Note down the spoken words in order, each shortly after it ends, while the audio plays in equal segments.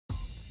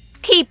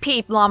Peep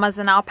peep, llamas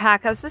and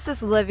alpacas, this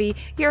is Livy,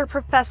 your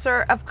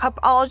professor of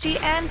Cupology,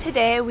 and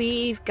today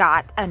we've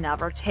got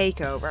another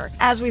takeover.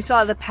 As we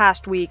saw the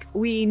past week,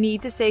 we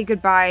need to say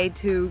goodbye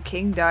to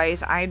King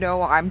Dice. I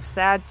know, I'm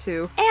sad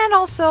too. And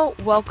also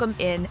welcome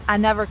in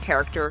another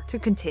character to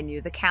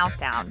continue the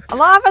countdown. A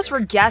lot of us were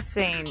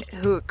guessing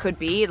who it could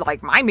be,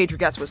 like my major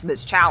guess was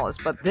Miss Chalice,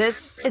 but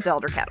this is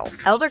Elder Kettle.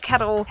 Elder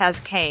Kettle has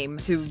came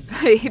to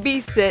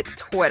Babysit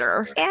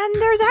Twitter,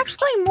 and there's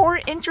actually more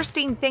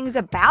interesting things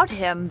about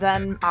him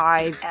than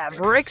I've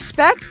ever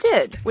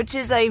expected, which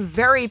is a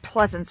very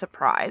pleasant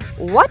surprise.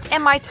 What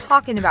am I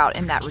talking about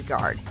in that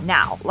regard?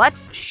 Now,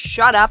 let's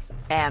shut up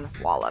and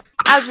wallop.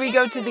 As we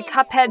go to the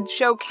Cuphead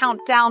Show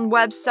Countdown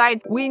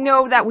website, we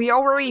know that we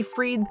already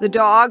freed the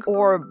dog,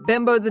 or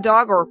Bimbo the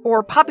dog,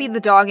 or Puppy the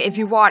dog if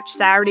you watch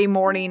Saturday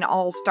Morning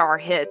All-Star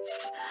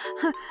Hits.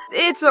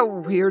 It's a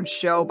weird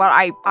show, but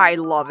I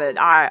love it.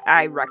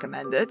 I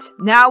recommend it.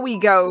 Now we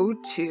go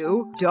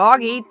to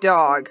Dog Eat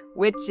Dog,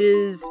 which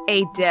is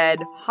a dead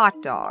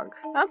hot dog.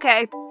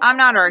 Okay, I'm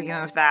not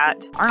arguing with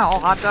that. Aren't all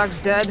hot dogs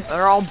dead?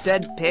 They're all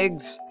dead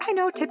pigs. I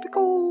know,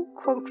 typical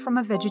quote from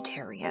a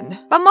vegetarian.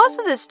 But most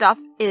of this stuff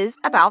is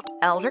about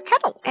Elder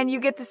Kettle. And you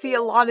get to see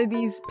a lot of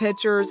these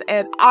pictures,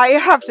 and I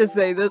have to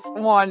say this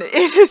one,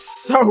 it is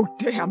so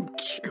damn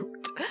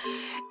cute.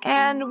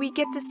 And we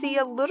get to see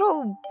a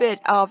little bit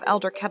of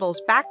Elder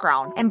Kettle's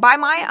background. And by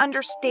my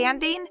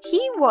understanding,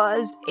 he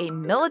was a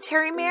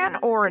military man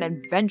or an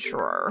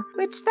adventurer,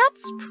 which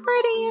that's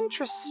pretty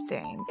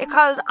interesting.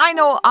 Because I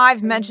know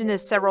I've mentioned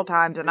this several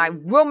times, and I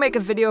will make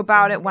a video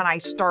about it when I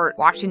start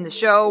watching the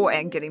show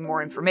and getting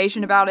more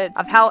information about it,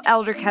 of how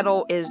Elder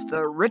Kettle is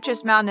the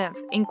richest man of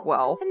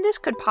Inkwell. And this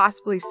could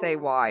possibly say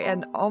why.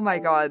 And oh my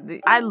god,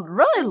 I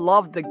really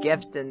love the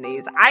gifts in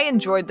these. I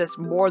enjoyed this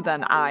more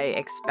than I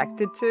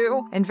expected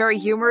to. And very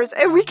humorous,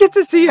 and we get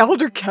to see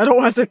Elder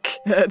Kettle as a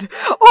kid.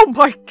 Oh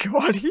my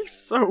god, he's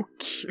so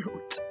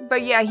cute.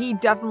 But yeah, he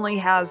definitely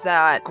has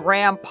that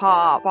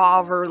grandpa,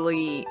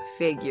 fatherly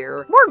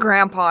figure. More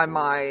grandpa in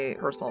my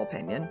personal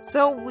opinion.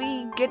 So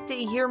we get to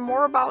hear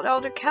more about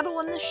Elder Kettle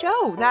in the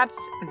show. That's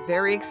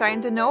very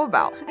exciting to know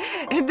about.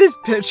 And this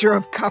picture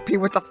of Cuppy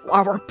with a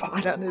flower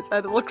pot on his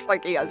head, it looks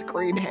like he has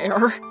green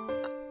hair.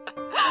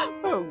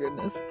 Oh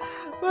goodness.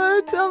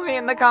 But tell me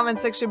in the comment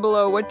section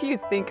below, what do you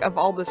think of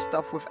all this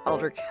stuff with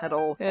Elder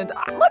Kettle? And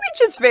let me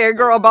just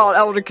fangirl about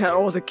Elder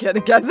Kettle as a kid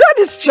again. That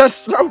is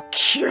just so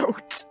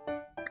cute.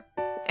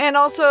 And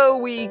also,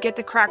 we get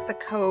to crack the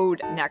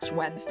code next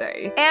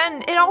Wednesday.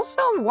 And it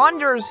also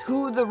wonders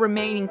who the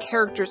remaining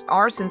characters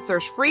are since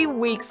there's 3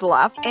 weeks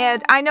left.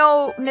 And I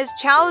know Miss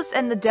Chalice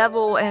and the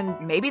Devil and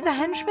maybe the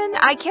Henchman?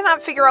 I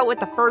cannot figure out what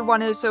the third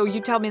one is, so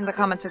you tell me in the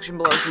comment section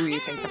below who you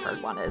think the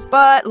third one is.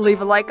 But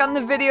leave a like on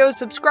the video,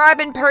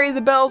 subscribe and parry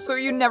the bell so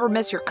you never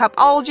miss your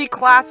Cupology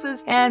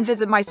classes, and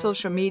visit my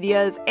social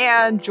medias,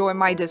 and join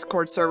my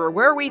Discord server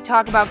where we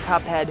talk about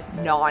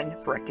Cuphead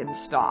non-frickin'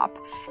 stop.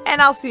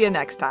 And I'll see you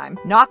next time.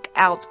 Knock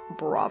out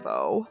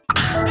Bravo.